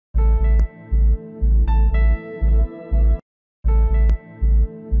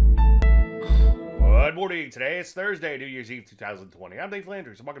morning. Today it's Thursday, New Year's Eve 2020. I'm Dave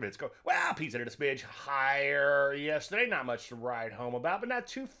Landry, so welcome to Let's Go. Well, pizza at a smidge higher yesterday. Not much to ride home about, but not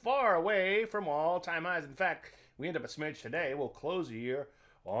too far away from all-time highs. In fact, we end up a smidge today. We'll close the year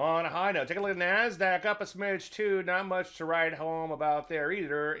on a high note. Take a look at NASDAQ, up a smidge too. Not much to ride home about there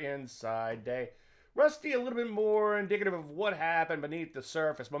either inside day. Rusty, a little bit more indicative of what happened beneath the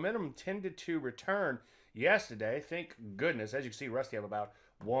surface. Momentum tended to return yesterday. Thank goodness. As you can see, Rusty have about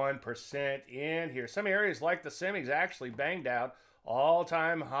 1% in here. Some areas like the semis actually banged out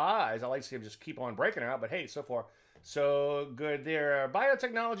all-time highs. I like to see them just keep on breaking out, but hey, so far, so good there.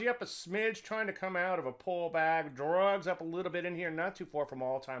 Biotechnology up a smidge, trying to come out of a pullback. Drugs up a little bit in here, not too far from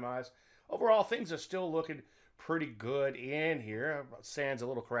all-time highs. Overall, things are still looking pretty good in here. Sans a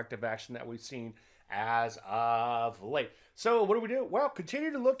little corrective action that we've seen as of late. So what do? Well,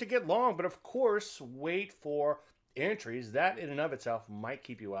 continue to look to get long, but of course, wait for entries. That in and of itself might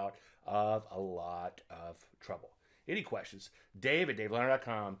keep you out of a lot of trouble. Any questions? Dave at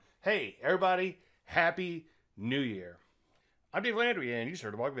DaveLandry.com. Hey, everybody, Happy New Year. I'm Dave Landry, and you just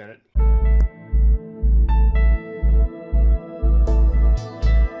heard the Bug Minute.